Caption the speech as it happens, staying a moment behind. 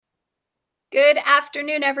Good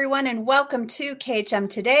afternoon, everyone, and welcome to KHM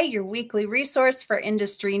Today, your weekly resource for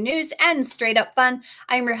industry news and straight up fun.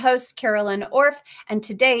 I'm your host, Carolyn Orff, and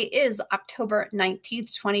today is October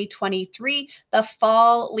 19th, 2023. The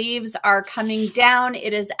fall leaves are coming down.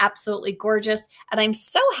 It is absolutely gorgeous, and I'm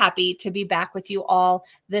so happy to be back with you all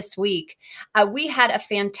this week. We had a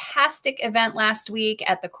fantastic event last week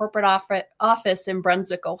at the corporate office in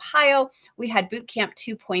Brunswick, Ohio. We had Boot Camp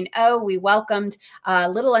 2.0. We welcomed a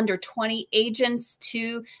little under 20 agents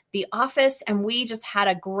to the office, and we just had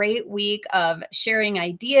a great week of sharing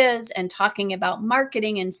ideas and talking about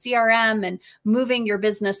marketing and CRM and moving your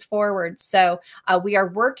business forward. So we are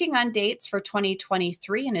working on dates for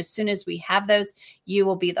 2023, and as soon as we have those, you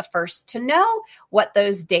will be the first to know what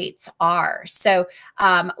those dates are. So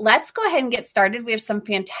let's go ahead and get started. We have some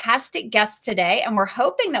fantastic guests today, and we're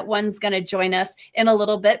hoping that one's going to join us in a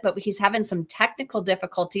little bit, but he's having some technical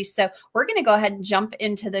difficulties. So we're going to go ahead and jump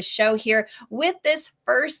into the show here with this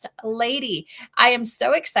first lady. I am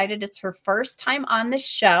so excited. It's her first time on the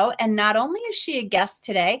show. And not only is she a guest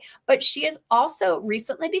today, but she has also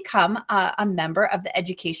recently become a member of the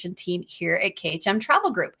education team here at KHM Travel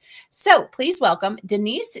Group. So please welcome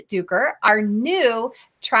Denise Duker, our new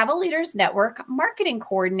Travel Leaders Network marketing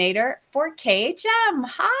coordinator for KHM.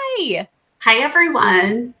 Hi. Hi,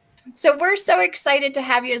 everyone. So we're so excited to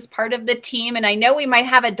have you as part of the team. And I know we might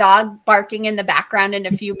have a dog barking in the background in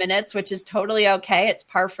a few minutes, which is totally okay. It's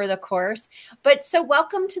par for the course. But so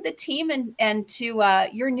welcome to the team and to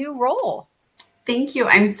your new role. Thank you.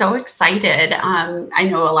 I'm so excited. I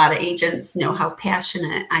know a lot of agents know how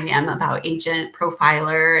passionate I am about Agent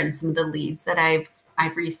Profiler and some of the leads that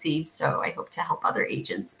I've received. So I hope to help other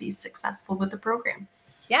agents be successful with the program.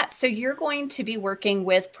 Yeah, so you're going to be working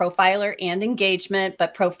with Profiler and Engagement,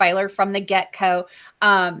 but Profiler from the get-go.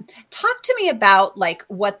 Talk to me about like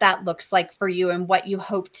what that looks like for you and what you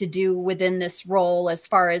hope to do within this role as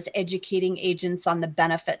far as educating agents on the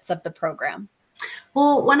benefits of the program.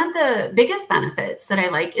 Well, one of the biggest benefits that I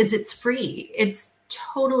like is it's free. It's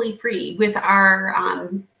totally free with our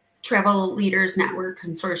Travel Leaders Network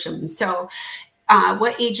Consortium. So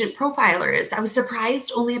what Agent Profiler is, I was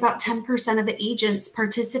surprised only about 10% of the agents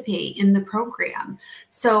participate in the program.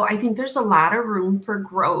 So I think there's a lot of room for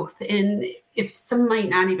growth. And if some might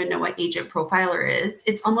not even know what Agent Profiler is,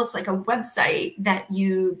 it's almost like a website that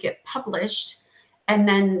you get published and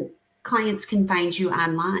then clients can find you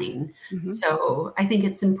online. Mm-hmm. So I think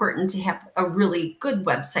it's important to have a really good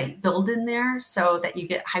website built in there so that you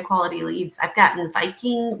get high quality leads. I've gotten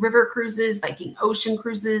Viking River Cruises, Viking Ocean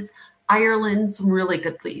Cruises, Ireland, some really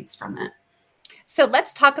good leads from it. So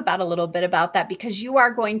let's talk about a little bit about that, because you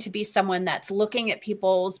are going to be someone that's looking at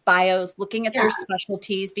people's bios, looking at their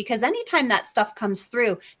specialties, because anytime that stuff comes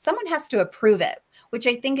through, someone has to approve it, which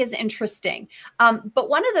I think is interesting. But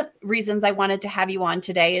one of the reasons I wanted to have you on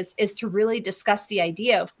today is to really discuss the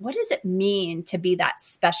idea of what does it mean to be that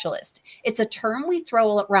specialist? It's a term we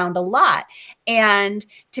throw around a lot. And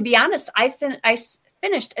to be honest, I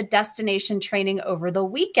finished a destination training over the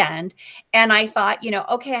weekend. And I thought,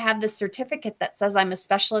 okay, I have this certificate that says I'm a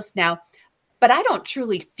specialist now, but I don't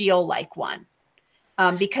truly feel like one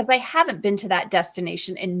because I haven't been to that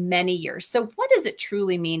destination in many years. So what does it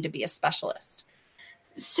truly mean to be a specialist?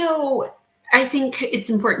 So I think it's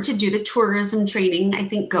important to do the tourism training. I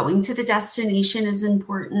think going to the destination is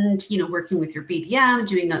important, working with your BDM,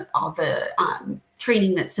 doing all the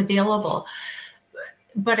training that's available.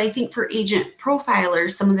 But I think for Agent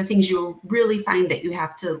Profilers, some of the things you'll really find that you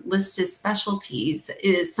have to list as specialties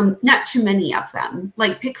is not too many of them,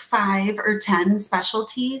 like pick 5 or 10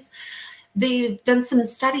 specialties. They've done some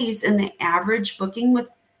studies and the average booking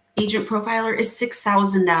with Agent Profiler is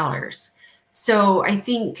 $6,000. So I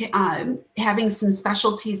think having some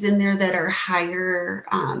specialties in there that are higher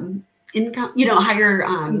income, higher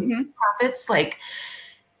profits, like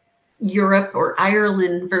Europe or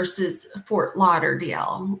Ireland versus Fort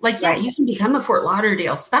Lauderdale. You can become a Fort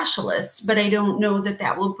Lauderdale specialist, but I don't know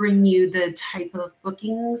that will bring you the type of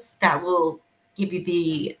bookings that will give you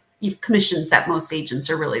the commissions that most agents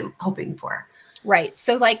are really hoping for. Right.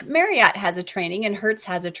 So like Marriott has a training and Hertz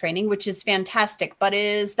has a training, which is fantastic. But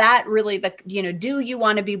is that really do you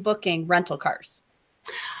want to be booking rental cars?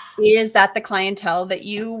 Is that the clientele that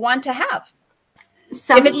you want to have?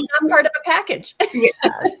 If it's not part of a package.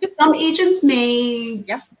 Some agents may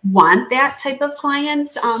want that type of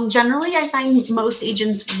clients. Generally, I find most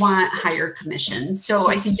agents want higher commission. So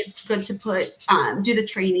I think it's good to do the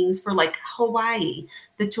trainings for like Hawaii.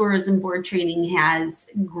 The tourism board training has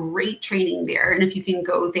great training there. And if you can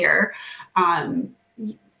go there,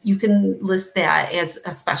 you can list that as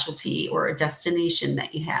a specialty or a destination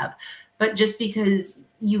that you have. but just because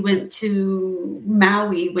you went to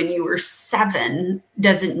Maui when you were 7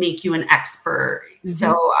 doesn't make you an expert. Mm-hmm.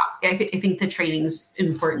 So I think the training is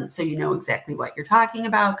important, so you know exactly what you're talking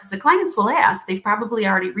about, because the clients will ask. They've probably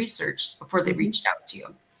already researched before they reached out to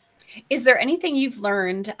you. Is there anything you've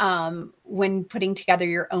learned when putting together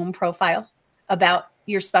your own profile about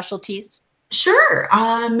your specialties? Sure.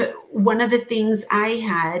 One of the things I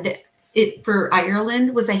had for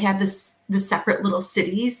Ireland was I had the separate little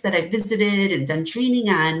cities that I visited and done training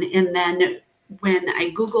on. And then when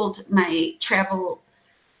I Googled my travel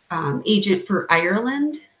agent for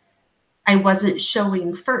Ireland, I wasn't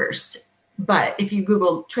showing first. But if you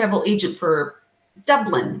Google travel agent for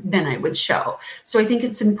Dublin, then I would show. So I think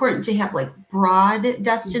it's important to have like broad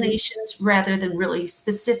destinations rather than really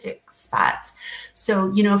specific spots.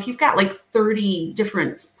 So, you know, if you've got like 30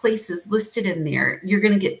 different places listed in there, you're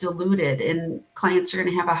going to get diluted and clients are going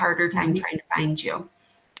to have a harder time trying to find you.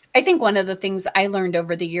 I think one of the things I learned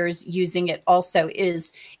over the years using it also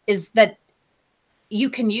is that you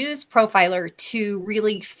can use Profiler to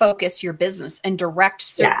really focus your business and direct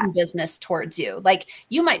certain business towards you. Like,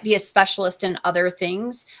 you might be a specialist in other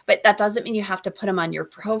things, but that doesn't mean you have to put them on your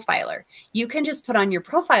Profiler. You can just put on your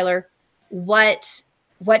Profiler what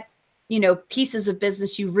pieces of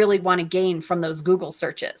business you really want to gain from those Google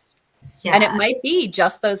searches. Yeah. And it might be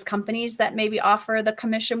just those companies that maybe offer the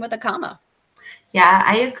commission with a comma. Yeah,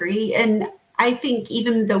 I agree. And I think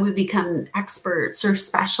even though we become experts or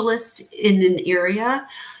specialists in an area,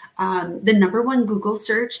 the number one Google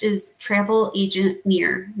search is travel agent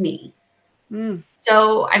near me.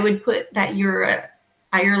 So I would put that you're an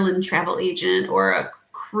Ireland travel agent or a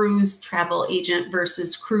cruise travel agent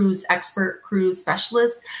versus cruise expert, cruise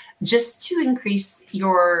specialist, just to increase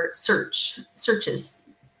your searches.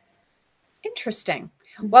 Interesting.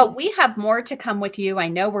 Well, we have more to come with you. I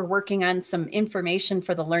know we're working on some information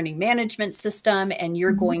for the learning management system, and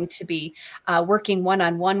you're going to be working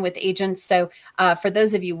one-on-one with agents. So for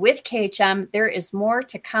those of you with KHM, there is more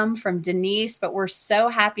to come from Denise, but we're so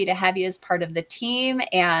happy to have you as part of the team,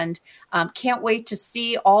 and can't wait to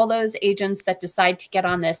see all those agents that decide to get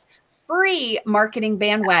on this free marketing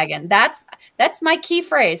bandwagon. That's my key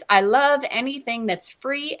phrase. I love anything that's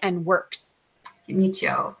free and works. Me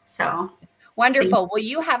too. So wonderful. Well,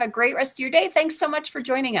 you have a great rest of your day. Thanks so much for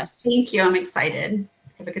joining us. Thank you. I'm excited.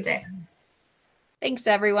 Have a good day. Thanks,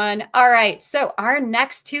 everyone. All right. So our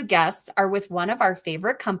next two guests are with one of our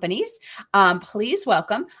favorite companies. Please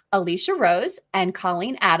welcome Alicia Rose and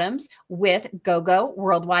Colleen Adams with GoGo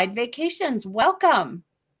Worldwide Vacations. Welcome.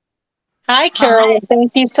 Hi, Carol. Hi.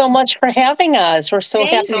 Thank you so much for having us. We're so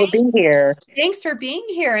happy to be here. Thanks for being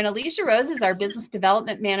here. And Alicia Rose is our business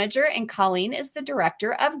development manager, and Colleen is the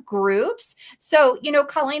director of groups. So,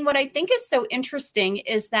 Colleen, what I think is so interesting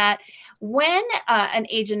is that when an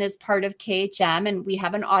agent is part of KHM and we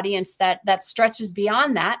have an audience that stretches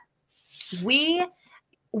beyond that, we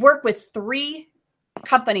work with 3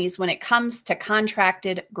 companies when it comes to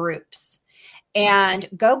contracted groups. And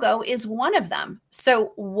GoGo is one of them.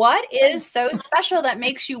 So what is so special that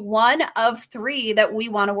makes you one of 3 that we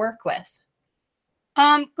want to work with?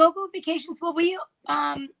 GoGo Vacations, well, we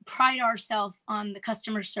pride ourselves on the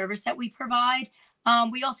customer service that we provide.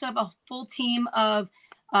 We also have a full team of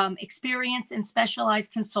experienced and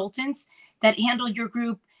specialized consultants that handle your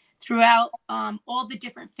group throughout all the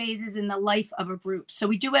different phases in the life of a group. So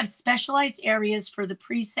we do have specialized areas for the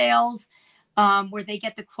pre-sales, where they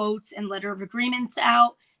get the quotes and letter of agreements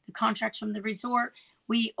out, the contracts from the resort.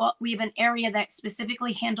 We have an area that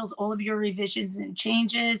specifically handles all of your revisions and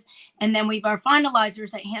changes. And then we have our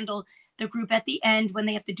finalizers that handle the group at the end when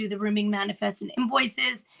they have to do the rooming manifest and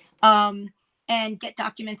invoices and get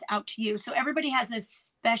documents out to you. So everybody has a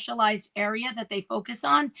specialized area that they focus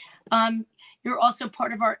on. You're also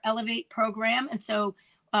part of our Elevate program. And so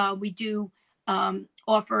we do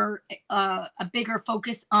offer a bigger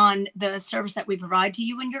focus on the service that we provide to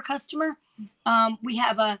you and your customer. We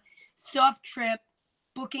have a soft trip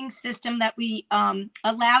booking system that we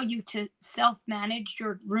allow you to self-manage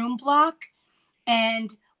your room block.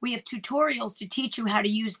 And we have tutorials to teach you how to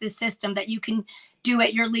use this system that you can do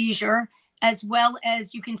at your leisure, as well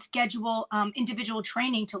as you can schedule individual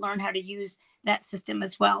training to learn how to use that system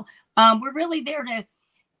as well. We're really there to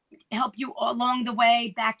help you along the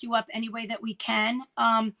way, back you up any way that we can.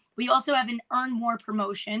 We also have an Earn More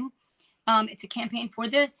promotion. It's a campaign for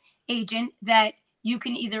the agent that you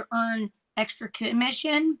can either earn extra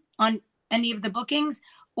commission on any of the bookings,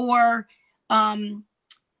 or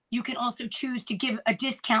you can also choose to give a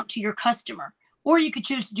discount to your customer, or you could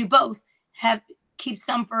choose to do both, keep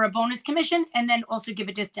some for a bonus commission and then also give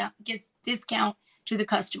a discount to the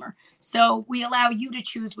customer. So we allow you to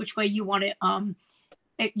choose which way you want to,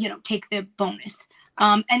 take the bonus.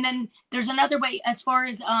 And then there's another way as far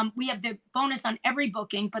as we have the bonus on every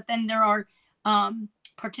booking, but then there are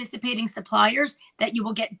participating suppliers that you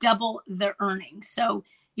will get double the earnings. So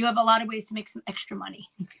you have a lot of ways to make some extra money.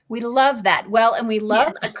 We love that. Well, and we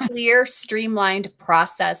love a clear, streamlined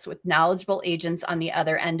process with knowledgeable agents on the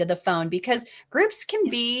other end of the phone, because groups can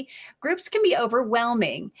be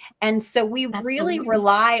overwhelming. And so we really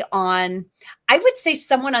rely on, I would say,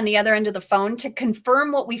 someone on the other end of the phone to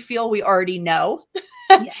confirm what we feel we already know.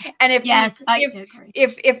 Yes. And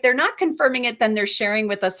if they're not confirming it, then they're sharing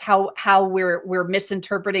with us how we're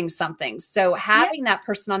misinterpreting something. So having that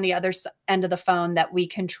person on the other end of the phone that we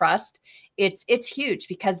can trust, it's huge,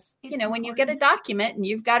 because when you get a document and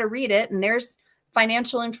you've got to read it and there's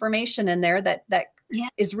financial information in there that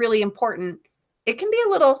is really important, it can be a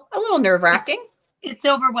little nerve-wracking. It's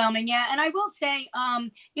overwhelming. Yeah. And I will say,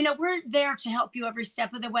 we're there to help you every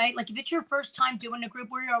step of the way. Like if it's your first time doing a group,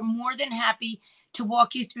 we are more than happy to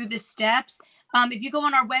walk you through the steps. If you go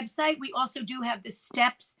on our website, we also do have the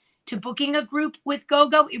steps to booking a group with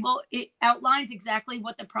GoGo. It outlines exactly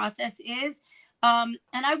what the process is. And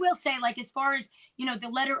I will say, like, as far as, the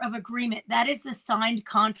letter of agreement, that is the signed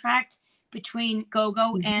contract between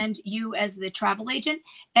GoGo and you as the travel agent.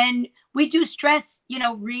 And we do stress,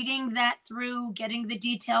 reading that through, getting the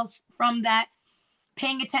details from that,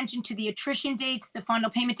 paying attention to the attrition dates, the final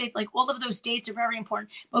payment dates, like all of those dates are very important,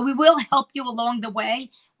 but we will help you along the way.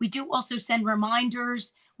 We do also send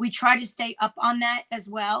reminders. We try to stay up on that as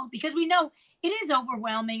well, because we know it is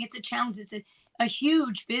overwhelming. It's a challenge. It's a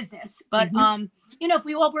huge business, but if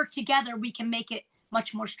we all work together, we can make it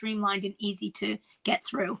much more streamlined and easy to get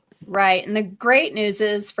through. Right. And the great news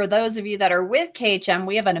is, for those of you that are with KHM,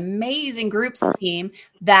 we have an amazing groups team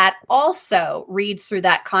that also reads through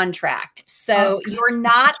that contract. So you're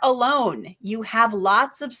not alone. You have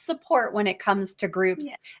lots of support when it comes to groups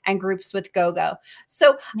and groups with GoGo.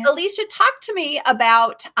 So Alicia, talk to me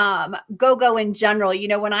about GoGo in general.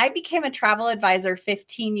 When I became a travel advisor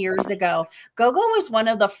 15 years ago, GoGo was one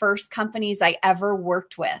of the first companies I ever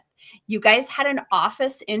worked with. You guys had an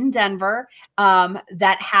office in Denver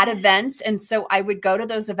that had events. And so I would go to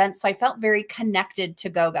those events. So I felt very connected to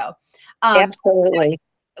GoGo. Absolutely.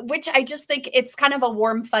 Which I just think it's kind of a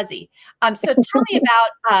warm fuzzy. So tell me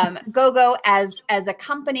about GoGo as a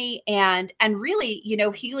company, and really,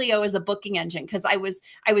 Helio is a booking engine, because I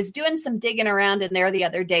was doing some digging around in there the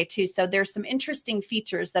other day too. So there's some interesting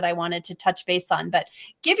features that I wanted to touch base on. But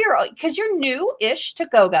because you're new-ish to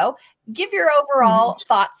GoGo, give your overall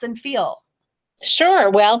thoughts and feel. Sure.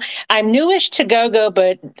 Well, I'm newish to GoGo,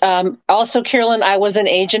 but also, Carolyn, I was an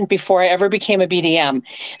agent before I ever became a BDM.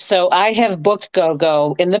 So I have booked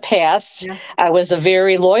GoGo in the past. Yeah. I was a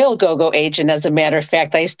very loyal GoGo agent. As a matter of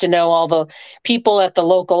fact, I used to know all the people at the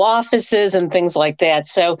local offices and things like that.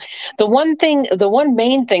 So the one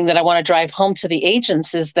main thing that I want to drive home to the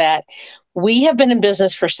agents is that we have been in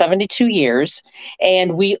business for 72 years,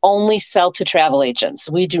 and we only sell to travel agents.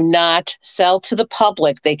 We do not sell to the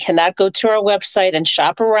public. They cannot go to our website and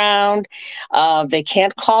shop around. They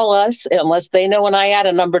can't call us unless they know an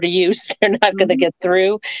IATA number to use. They're not going to get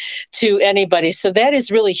through to anybody. So that is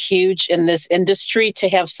really huge in this industry, to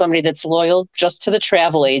have somebody that's loyal just to the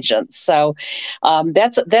travel agents. So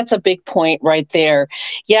that's a big point right there.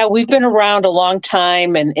 Yeah, we've been around a long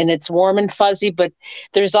time, and it's warm and fuzzy, but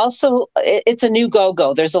there's also, it's a new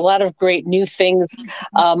GoGo. There's a lot of great new things,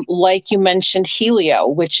 like you mentioned, Helio,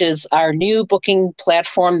 which is our new booking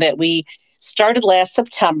platform that we started last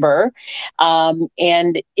September.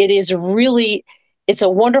 And it is really, it's a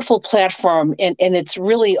wonderful platform, and it's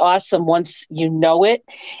really awesome once you know it.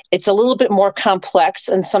 It's a little bit more complex,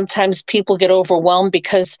 and sometimes people get overwhelmed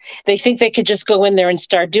because they think they could just go in there and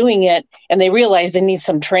start doing it, and they realize they need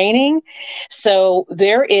some training. So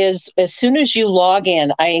there is, as soon as you log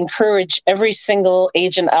in, I encourage every single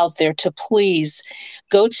agent out there to please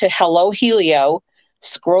go to Hello Helio,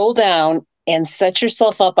 scroll down, and set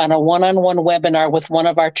yourself up on a one-on-one webinar with one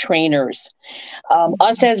of our trainers.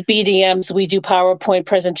 Us as BDMs, we do PowerPoint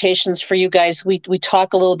presentations for you guys. We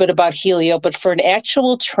talk a little bit about Helio, but for an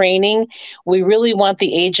actual training, we really want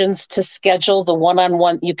the agents to schedule the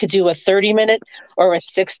one-on-one. You could do a 30-minute or a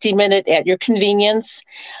 60-minute at your convenience.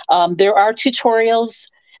 There are tutorials.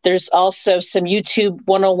 There's also some YouTube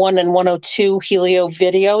 101 and 102 Helio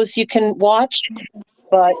videos you can watch.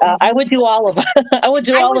 But I would do all of them. I would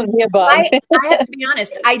do all of the above. I have to be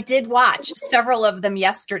honest. I did watch several of them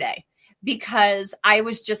yesterday, because I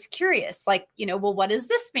was just curious, like, well, what does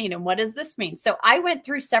this mean? And what does this mean? So I went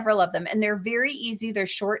through several of them, and they're very easy. They're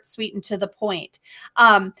short, sweet, and to the point.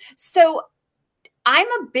 So I'm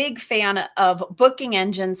a big fan of booking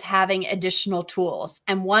engines having additional tools.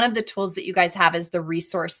 And one of the tools that you guys have is the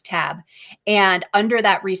resource tab. And under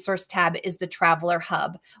that resource tab is the Traveler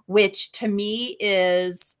Hub, which to me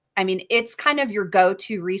is, I mean, it's kind of your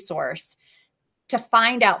go-to resource to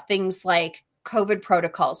find out things like COVID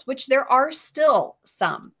protocols, which there are still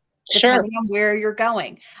some, depending on where you're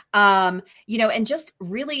going, and just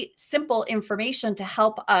really simple information to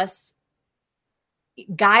help us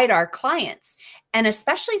guide our clients. And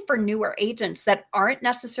especially for newer agents that aren't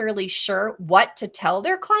necessarily sure what to tell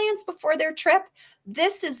their clients before their trip,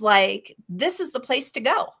 this is the place to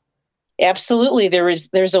go. Absolutely.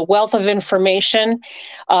 There's a wealth of information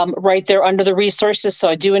right there under the resources. So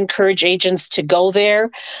I do encourage agents to go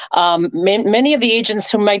there. Many of the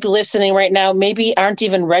agents who might be listening right now maybe aren't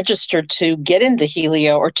even registered to get into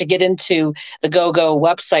Helio or to get into the GoGo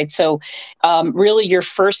website. So really your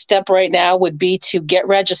first step right now would be to get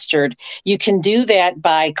registered. You can do that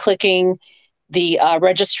by clicking the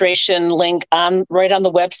registration link right on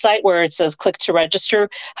the website where it says click to register.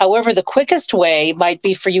 However, the quickest way might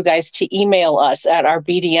be for you guys to email us at our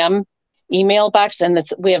BDM email box, and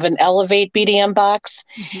we have an Elevate BDM box.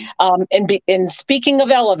 Mm-hmm. And speaking of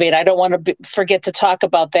Elevate, I don't want to forget to talk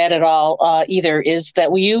about that at all either, is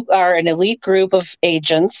that we are an elite group of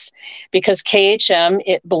agents because KHM,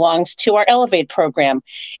 it belongs to our Elevate program,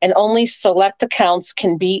 and only select accounts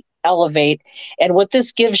can be Elevate. And what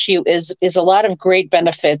this gives you is a lot of great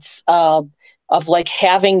benefits of like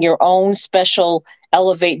having your own special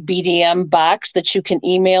Elevate BDM box that you can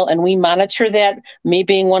email, and we monitor that, me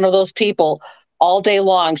being one of those people, all day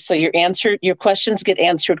long. So your questions get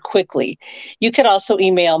answered quickly. You could also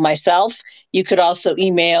email myself. You could also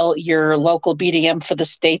email your local BDM for the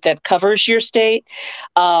state that covers your state.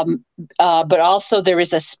 But also there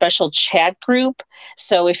is a special chat group.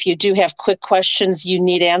 So if you do have quick questions you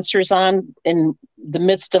need answers on in the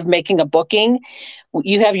midst of making a booking,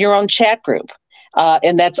 you have your own chat group.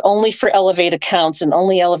 And that's only for Elevate accounts, and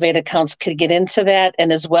only Elevate accounts could get into that,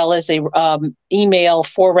 and as well as a email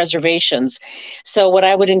for reservations. So what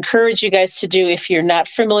I would encourage you guys to do, if you're not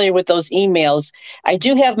familiar with those emails, I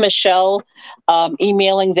do have Michelle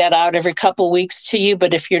emailing that out every couple of weeks to you.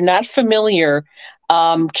 But if you're not familiar,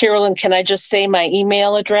 Carolyn, can I just say my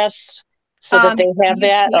email address so that they have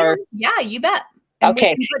that? Or yeah, you bet. And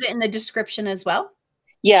okay, we can put it in the description as well.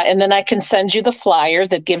 Yeah, and then I can send you the flyer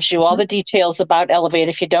that gives you all the details about Elevate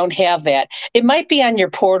if you don't have that. It might be on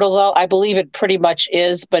your portal, though. I believe it pretty much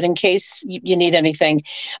is, but in case you need anything,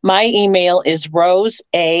 my email is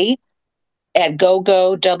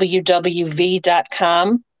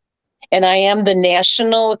rosea@gogowwv.com. And I am the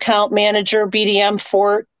National Account Manager BDM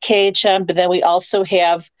for KHM, but then we also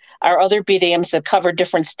have our other BDMs that cover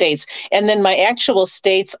different states. And then my actual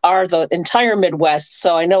states are the entire Midwest.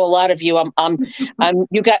 So I know a lot of you,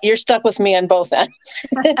 you're stuck with me on both ends.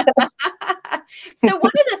 So one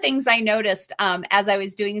of the things I noticed as I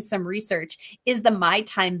was doing some research is the My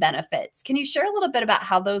Time benefits. Can you share a little bit about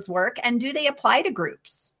how those work, and do they apply to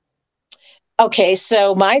groups? Okay,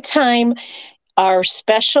 so My Time are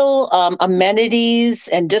special amenities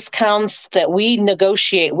and discounts that we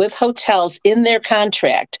negotiate with hotels in their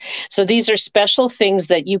contract. So these are special things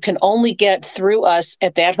that you can only get through us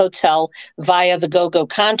at that hotel via the GoGo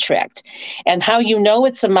contract. And how you know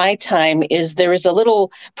it's a My Time is there is a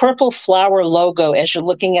little purple flower logo as you're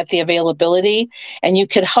looking at the availability, and you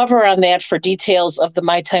could hover on that for details of the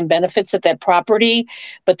My Time benefits at that property.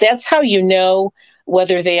 But that's how you know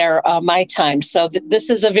whether they are My Time. So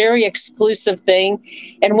this is a very exclusive thing.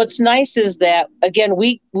 And what's nice is that, again,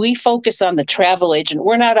 we focus on the travel agent.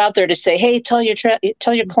 We're not out there to say, hey, tell your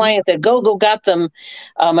client that GoGo got them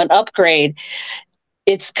an upgrade.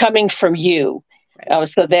 It's coming from you.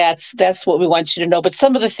 So that's what we want you to know. But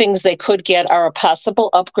some of the things they could get are a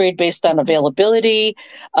possible upgrade based on availability,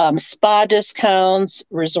 spa discounts,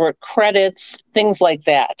 resort credits, things like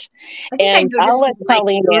that. And I'll let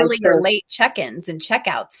Colleen answer late check-ins and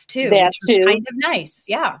checkouts too. That too, kind of nice.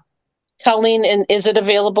 Yeah. Colleen, and is it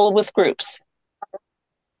available with groups?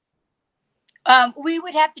 We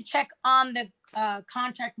would have to check on the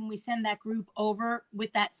contract when we send that group over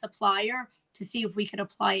with that supplier to see if we could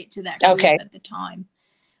apply it to that group at the time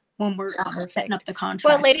when we're setting up the contract.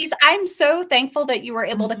 Well, ladies, I'm so thankful that you were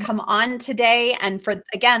able to come on today. And for,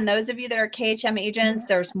 again, those of you that are KHM agents,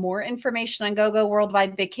 there's more information on GoGo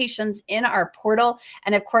Worldwide Vacations in our portal.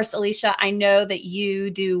 And of course, Alicia, I know that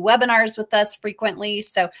you do webinars with us frequently.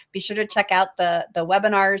 So be sure to check out the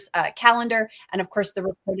webinars calendar, and of course, the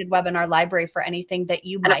recorded webinar library for anything that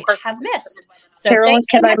you might have missed. So Carolyn,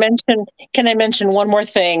 can I mention one more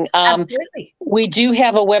thing? Absolutely. We do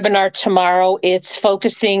have a webinar tomorrow. It's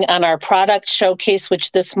focusing on our product showcase,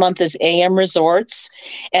 which this month is AM Resorts.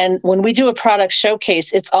 And when we do a product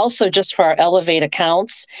showcase, it's also just for our Elevate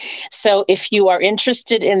accounts. So if you are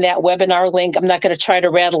interested in that webinar link, I'm not going to try to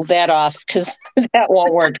rattle that off because that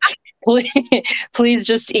won't work. Please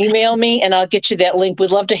just email me and I'll get you that link.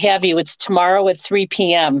 We'd love to have you. It's tomorrow at 3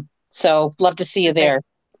 p.m. So love to see you there.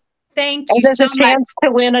 Thank you. And there's so a chance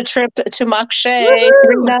to win a trip to Mokshay.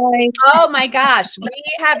 Oh my gosh. We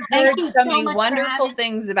have heard so many much wonderful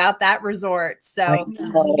things about that resort. So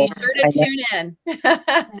be sure to tune in.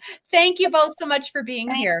 Thank you both so much for being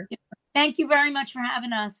here. Thank you very much for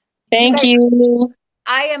having us. Thank you.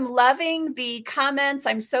 I am loving the comments.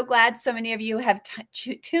 I'm so glad so many of you have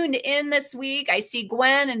tuned in this week. I see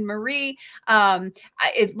Gwen and Marie.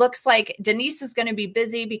 It looks like Denise is going to be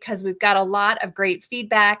busy because we've got a lot of great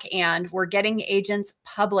feedback and we're getting agents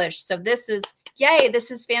published. So this is yay. This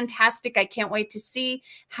is fantastic. I can't wait to see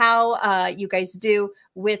how you guys do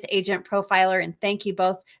with Agent Profiler. And thank you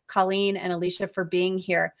both, Colleen and Alicia, for being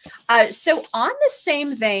here. So on the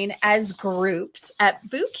same vein as groups at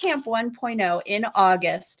Bootcamp 1.0 in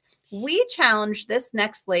August, we challenged this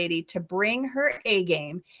next lady to bring her A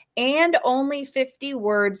game and only 50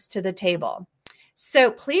 words to the table.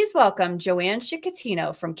 So please welcome Joanne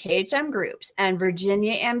Chikatino from KHM Groups and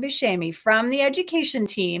Virginia Ambushemi from the education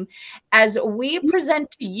team as we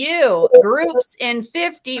present to you groups in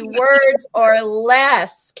 50 words or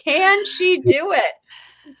less. Can she do it?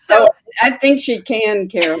 So I think she can,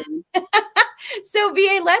 Carolyn. So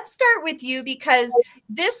VA, let's start with you because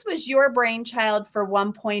this was your brainchild for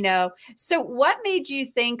 1.0. So what made you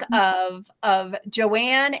think of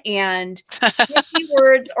Joanne and 50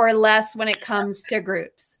 words or less when it comes to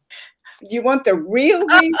groups? You want the real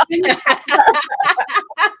reason?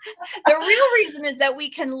 The real reason is that we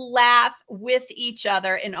can laugh with each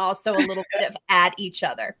other and also a little bit of at each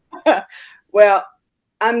other. Well,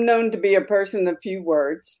 I'm known to be a person of few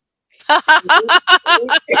words. I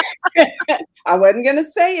wasn't going to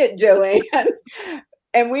say it, Joanne.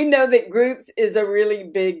 And we know that groups is a really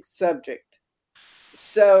big subject.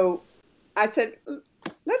 So I said,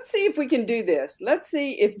 let's see if we can do this. Let's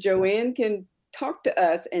see if Joanne can talk to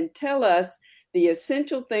us and tell us the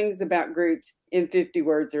essential things about groups in 50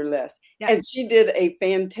 words or less. Yeah. And she did a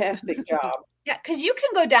fantastic job. Yeah, because you can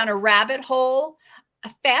go down a rabbit hole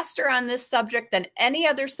faster on this subject than any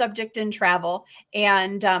other subject in travel.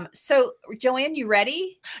 And so, Joanne, you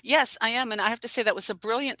ready? Yes, I am. And I have to say that was a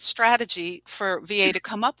brilliant strategy for VA to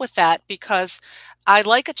come up with that because I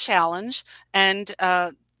like a challenge. And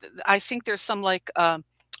I think there's some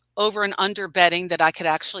over and under betting that I could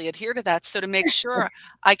actually adhere to that. So to make sure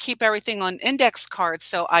I keep everything on index cards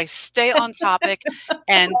so I stay on topic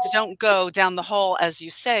and don't go down the hole, as you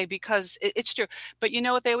say, because it's true. But you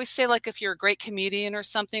know what they always say, like if you're a great comedian or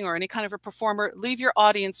something or any kind of a performer, leave your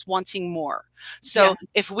audience wanting more. So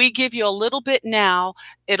if we give you a little bit now,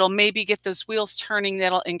 it'll maybe get those wheels turning.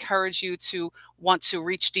 That'll encourage you to want to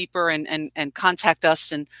reach deeper and contact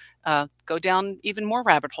us and go down even more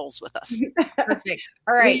rabbit holes with us. Perfect.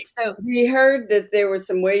 All right. So we heard that there were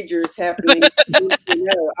some wagers happening.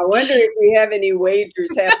 I wonder if we have any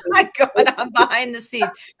wagers happening. Going on behind the scenes.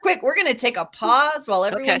 Quick, we're going to take a pause while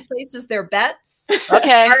everyone places their bets.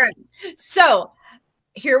 Okay. All right. So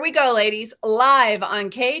here we go, ladies. Live on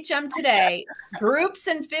KHM Today, groups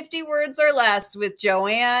in 50 words or less with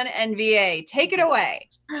Joanne and VA. Take it away.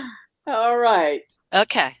 All right.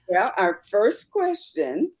 Okay. Well, our first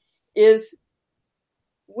question is,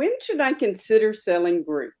 when should I consider selling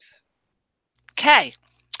groups? Okay.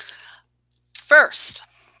 First,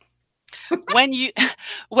 when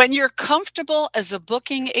you're comfortable as a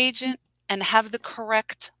booking agent and have the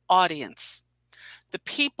correct audience, the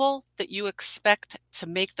people that you expect to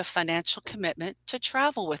make the financial commitment to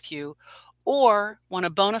travel with you, or when a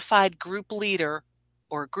bona fide group leader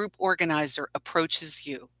or group organizer approaches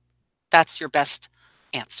you. That's your best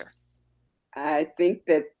answer. I think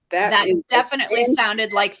that is definitely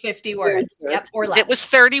sounded like 50 words. Yep, or less. It was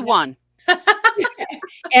 31.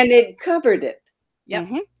 And it covered it. Yep.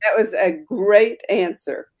 Mm-hmm. That was a great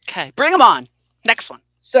answer. Okay, bring them on. Next one.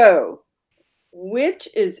 So, which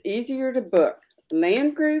is easier to book,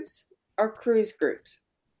 land groups or cruise groups?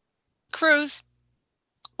 Cruise.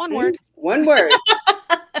 One word. One word.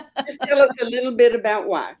 Just tell us a little bit about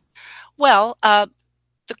why. Well,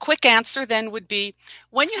 the quick answer then would be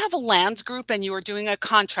when you have a land group and you are doing a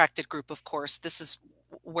contracted group, of course, this is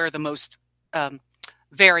where the most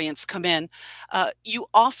variants come in. You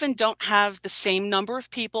often don't have the same number of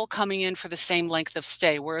people coming in for the same length of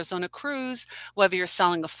stay. Whereas on a cruise, whether you're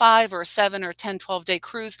selling a 5 or a 7 or a 10, 12-day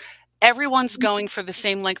cruise, everyone's going for the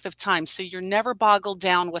same length of time. So you're never boggled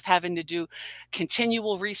down with having to do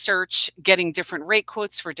continual research, getting different rate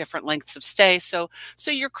quotes for different lengths of stay. So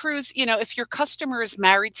your cruise, if your customer is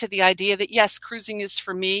married to the idea that, yes, cruising is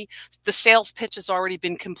for me, the sales pitch has already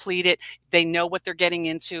been completed. They know what they're getting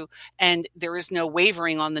into, and there is no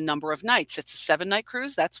wavering on the number of nights. It's a 7-night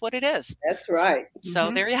cruise. That's what it is. That's right.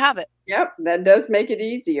 So there you have it. Yep. That does make it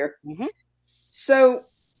easier. Mm-hmm. So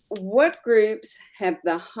what groups have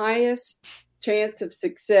the highest chance of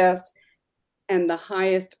success and the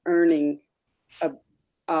highest earning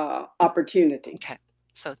opportunity? Okay.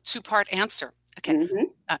 So 2-part answer. Okay.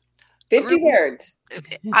 Mm-hmm. 50 words.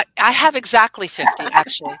 I have exactly 50,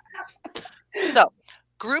 actually. So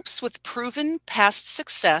groups with proven past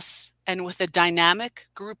success and with a dynamic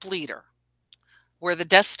group leader, where the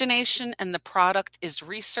destination and the product is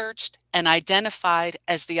researched and identified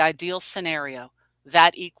as the ideal scenario,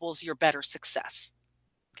 that equals your better success.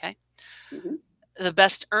 Okay. Mm-hmm. The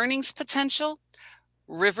best earnings potential,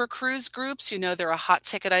 river cruise groups, they're a hot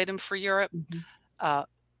ticket item for Europe. Mm-hmm.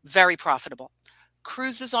 Very profitable.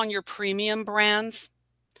 Cruises on your premium brands,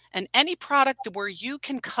 and any product where you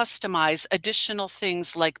can customize additional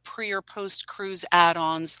things like pre or post cruise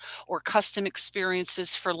add-ons or custom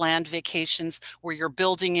experiences for land vacations where you're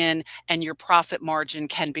building in and your profit margin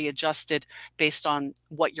can be adjusted based on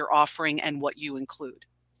what you're offering and what you include.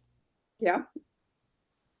 Yeah.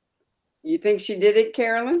 You think she did it,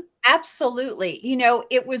 Carolyn? Absolutely.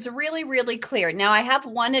 It was really, really clear. Now I have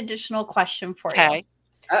one additional question for you. Okay.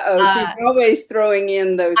 She's always throwing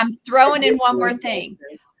in those. I'm throwing in one more thing.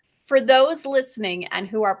 For those listening and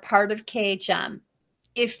who are part of KHM,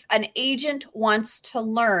 if an agent wants to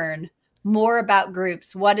learn more about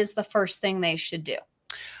groups, what is the first thing they should do?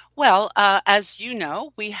 Well, as you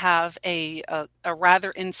know, we have a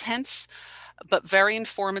rather intense but very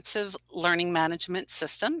informative learning management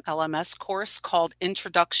system, LMS course called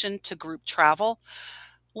Introduction to Group Travel.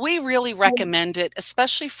 We really recommend it,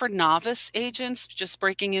 especially for novice agents just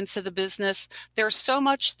breaking into the business. There's so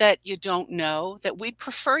much that you don't know that we'd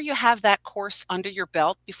prefer you have that course under your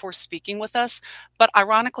belt before speaking with us. But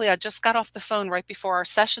ironically, I just got off the phone right before our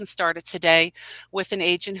session started today with an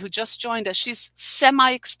agent who just joined us. She's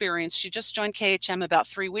semi-experienced. She just joined KHM about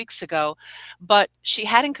 3 weeks ago, but she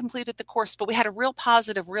hadn't completed the course. But we had a real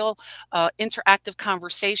positive, real interactive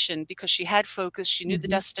conversation because she had focus. She knew the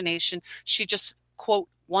destination. She just, quote,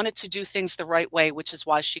 wanted to do things the right way, which is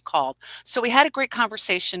why she called. So we had a great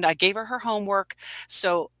conversation. I gave her homework.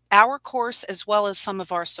 So our course, as well as some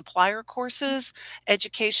of our supplier courses,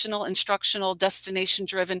 educational, instructional, destination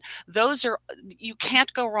driven, those are, you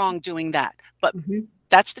can't go wrong doing that. But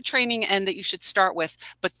that's the training end that you should start with.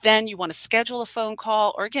 But then you want to schedule a phone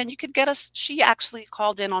call, or again, you could get us. She actually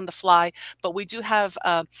called in on the fly, but we do have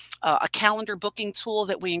a calendar booking tool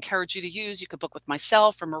that we encourage you to use. You could book with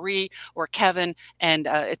myself or Marie or Kevin, and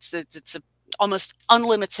it's almost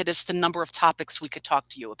unlimited as the number of topics we could talk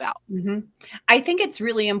to you about. I think it's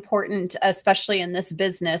really important, especially in this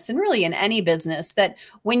business and really in any business, that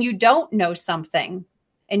when you don't know something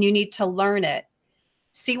and you need to learn it,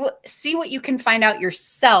 see what you can find out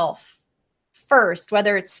yourself first,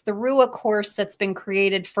 whether it's through a course that's been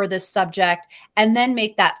created for this subject, and then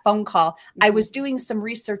make that phone call. I was doing some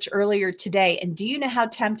research earlier today, and do you know how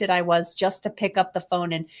tempted I was just to pick up the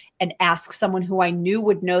phone and ask someone who I knew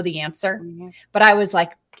would know the answer? But I was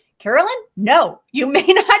like, Carolyn, no, you may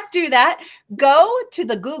not do that. Go to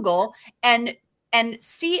the Google and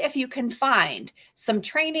see if you can find some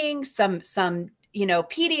training, some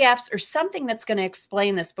PDFs or something that's going to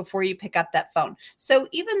explain this before you pick up that phone. So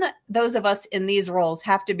even those of us in these roles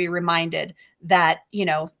have to be reminded that,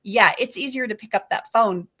 it's easier to pick up that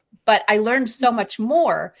phone, but I learned so much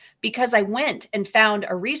more because I went and found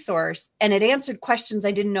a resource and it answered questions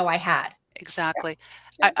I didn't know I had. Exactly.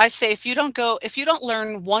 I say if you don't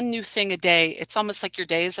learn one new thing a day, it's almost like your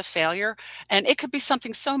day is a failure. And it could be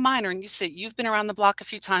something so minor. And you say you've been around the block a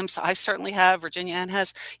few times. So I certainly have. Virginia Ann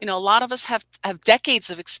has. A lot of us have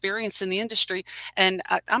decades of experience in the industry. And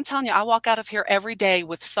I'm telling you, I walk out of here every day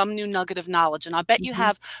with some new nugget of knowledge. And I bet you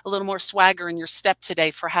have a little more swagger in your step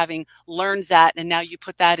today for having learned that. And now you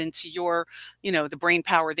put that into your, the brain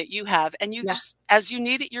power that you have. And you just, as you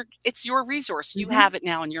need it, it's your resource. You have it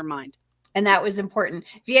now in your mind. And that was important.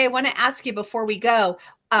 VA, I want to ask you before we go.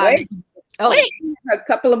 Wait, a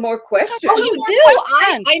couple of more questions. Oh,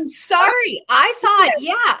 you do? I'm sorry. I thought,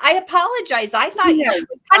 I apologize. I thought it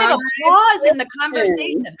was kind of a pause in the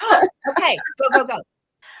conversation. Okay, go.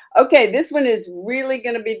 Okay, this one is really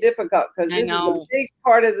going to be difficult because this is a big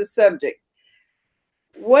part of the subject.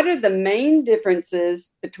 What are the main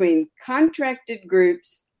differences between contracted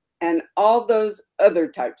groups and all those other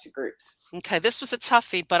types of groups. Okay, this was a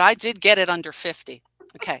toughie, but I did get it under 50.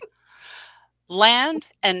 Okay. Land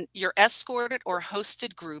and your escorted or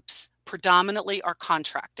hosted groups predominantly are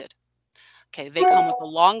contracted. Okay, they come with a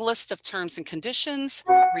long list of terms and conditions,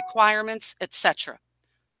 requirements, etc.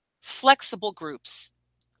 Flexible groups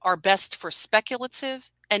are best for speculative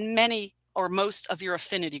and many or most of your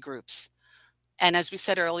affinity groups. And as we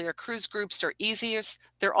said earlier, cruise groups are easiest.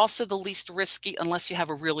 They're also the least risky unless you have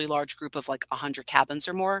a really large group of like 100 cabins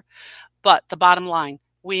or more. But the bottom line,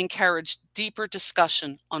 we encourage deeper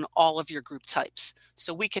discussion on all of your group types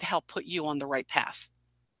so we could help put you on the right path.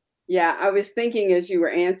 Yeah, I was thinking as you were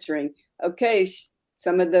answering, okay,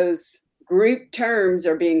 some of those group terms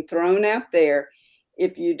are being thrown out there.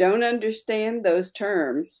 If you don't understand those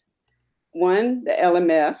terms, one, the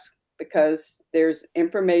LMS, because there's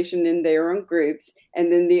information in there on groups,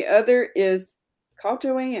 and then the other is call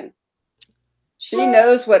Joanne. She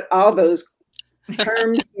knows what all those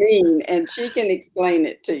terms mean, and she can explain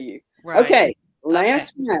it to you. Right. Okay,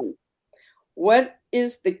 last one. What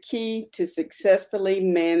is the key to successfully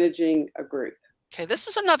managing a group? Okay, this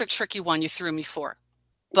was another tricky one you threw me for,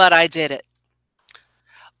 but I did it.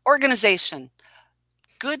 Organization,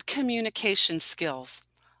 good communication skills,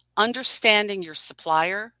 understanding your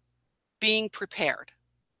supplier, being prepared.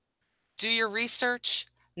 Do your research,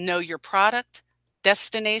 know your product,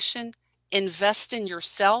 destination, invest in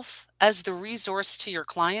yourself as the resource to your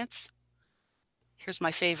clients. Here's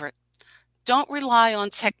my favorite. Don't rely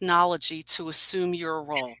on technology to assume your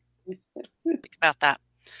role. Think about that.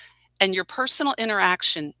 And your personal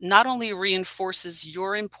interaction not only reinforces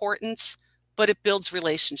your importance, but it builds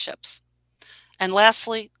relationships. And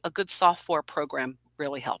lastly, a good software program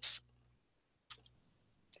really helps.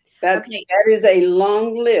 That is a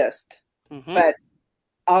long list, but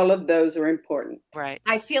all of those are important. Right.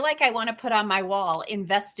 I feel like I want to put on my wall,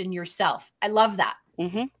 invest in yourself. I love that.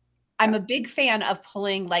 I'm a big fan of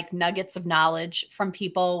pulling like nuggets of knowledge from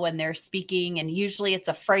people when they're speaking. And usually it's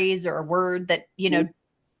a phrase or a word that, you know,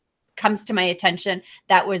 comes to my attention.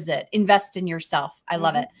 That was it. Invest in yourself. I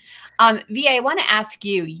love it. VA, I want to ask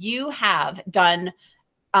you, you have done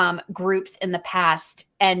groups in the past,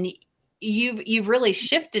 and you've really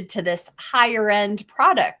shifted to this higher end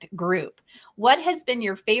product group. What has been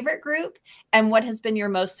your favorite group, and what has been your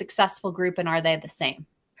most successful group, and are they the same?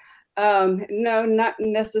 No, not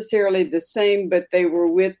necessarily the same, but they were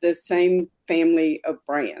with the same family of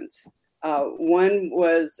brands. One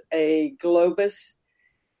was a Globus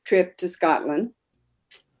trip to Scotland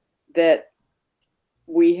that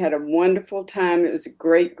we had a wonderful time. It was a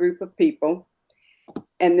great group of people.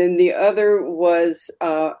 And then the other was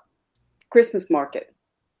Christmas market,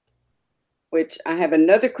 which I have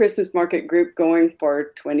another Christmas market group going for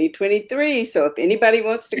 2023. So if anybody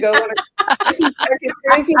wants to go on a Christmas market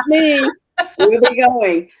cruise with me, we'll be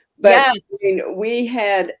going. But yes. I mean, we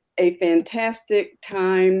had a fantastic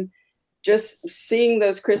time just seeing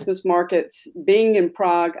those Christmas markets, being in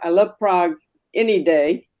Prague. I love Prague any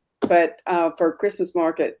day, but for Christmas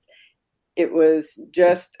markets, it was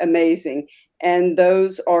just amazing. And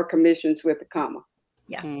those are commissions with a comma.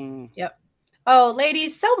 Yeah. Yep. Oh,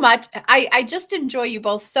 ladies, so much. I just enjoy you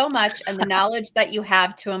both so much, and the knowledge that you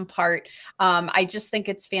have to impart. I just think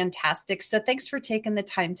it's fantastic. So thanks for taking the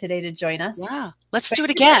time today to join us. Yeah. Let's do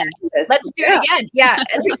it again. Let's do it again. Yeah.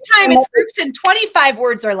 At this time, it's groups in 25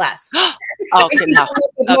 words or less. Okay, no.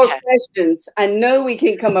 More questions. I know we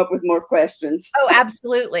can come up with more questions. Oh,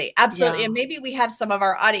 absolutely. Absolutely. Yeah. And maybe we have some of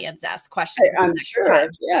our audience ask questions. I'm sure.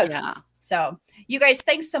 Time. Yes. Yeah. So you guys,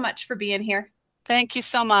 thanks so much for being here. Thank you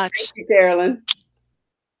so much. Thank you, Carolyn.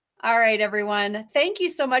 All right, everyone. Thank you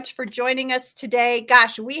so much for joining us today.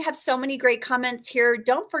 Gosh, we have so many great comments here.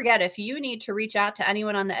 Don't forget, if you need to reach out to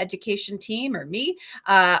anyone on the education team or me,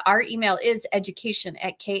 our email is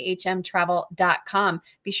education@khmtravel.com.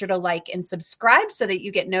 Be sure to like and subscribe so that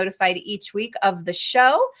you get notified each week of the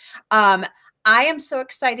show. I am so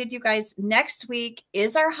excited, you guys. Next week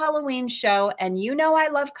is our Halloween show, and you know I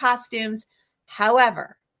love costumes.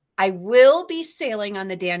 However, I will be sailing on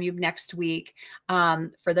the Danube next week.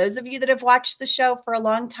 For those of you that have watched the show for a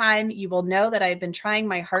long time, you will know that I've been trying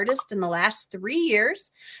my hardest in the last 3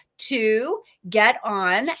 years to get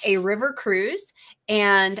on a river cruise,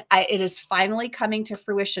 and it is finally coming to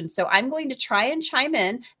fruition. So I'm going to try and chime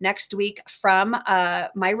in next week from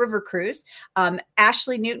my river cruise.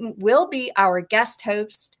 Ashley Newton will be our guest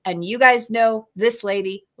host, and you guys know this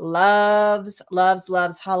lady loves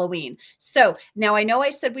Halloween. So now I know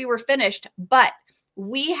I said we were finished, but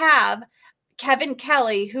we have Kevin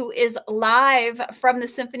Kelly, who is live from the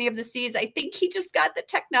Symphony of the Seas. I think he just got the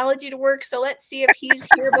technology to work. So let's see if he's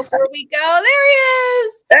here before we go. There he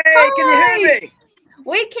is. Hey, Hi. can you hear me?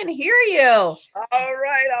 We can hear you. All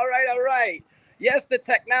right. Yes, the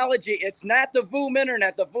technology. It's not the VOOM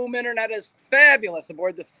internet. The VOOM internet is fabulous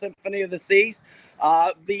aboard the Symphony of the Seas.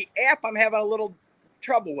 The app I'm having a little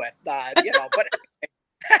trouble with, but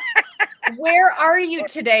Where are you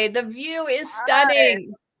today? The view is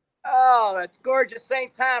stunning. Oh, it's gorgeous.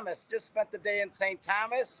 St. Thomas. Just spent the day in St.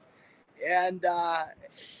 Thomas and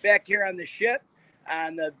back here on the ship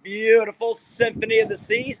on the beautiful Symphony of the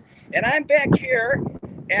Seas. And I'm back here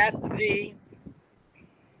at the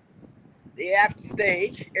aft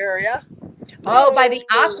stage area. Oh, by the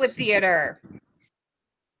Aqua Theater.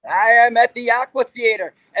 I am at the Aqua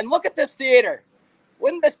Theater. And look at this theater.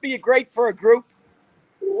 Wouldn't this be great for a group?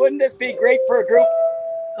 Oh,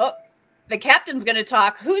 the captain's going to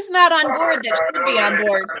talk. Who's not on board that should be on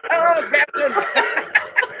board? Hello, Captain.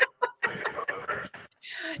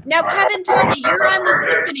 Now, Kevin, tell me, you're on the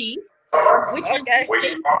Symphony,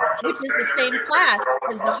 which is the same class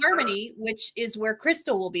as the Harmony, which is where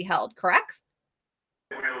Crystal will be held, correct?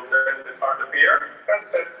 We will then depart the pier and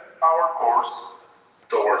set our course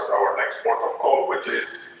towards our next port of call, which is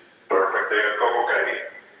Perfect Day at Coco Cay.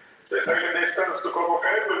 The sailing distance to Coco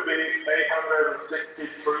Cay will be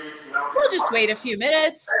 863 nautical We'll just wait a few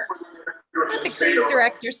minutes. Let the cruise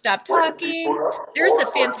director stop talking. There's a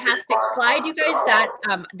fantastic slide, you guys, that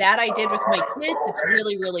I did with my kids. It's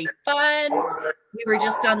really, really fun. We were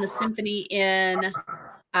just on the Symphony in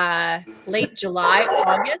late July,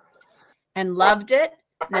 August, and loved it.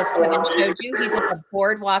 And as Kevin showed you, he's at the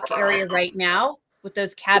boardwalk area right now with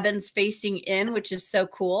those cabins facing in, which is so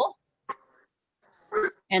cool.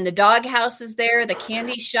 And the dog house is there, the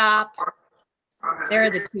candy shop. There are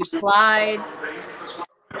the two slides.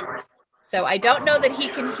 So I don't know that he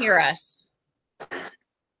can hear us.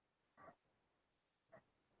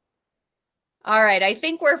 All right, I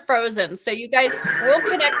think we're frozen. So you guys will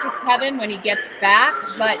connect with Kevin when he gets back.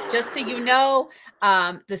 But just so you know,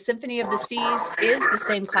 the Symphony of the Seas is the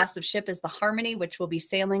same class of ship as the Harmony, which will be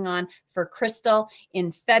sailing on for Crystal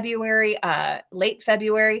in February, late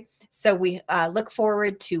February. So we look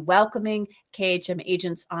forward to welcoming KHM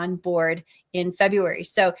agents on board in February.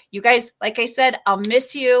 So you guys, like I said, I'll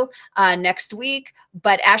miss you next week,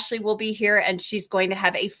 but Ashley will be here and she's going to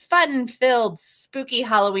have a fun-filled, spooky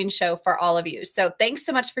Halloween show for all of you. So thanks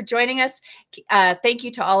so much for joining us. Thank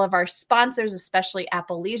you to all of our sponsors, especially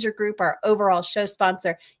Apple Leisure Group, our overall show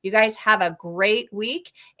sponsor. You guys have a great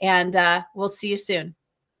week and we'll see you soon.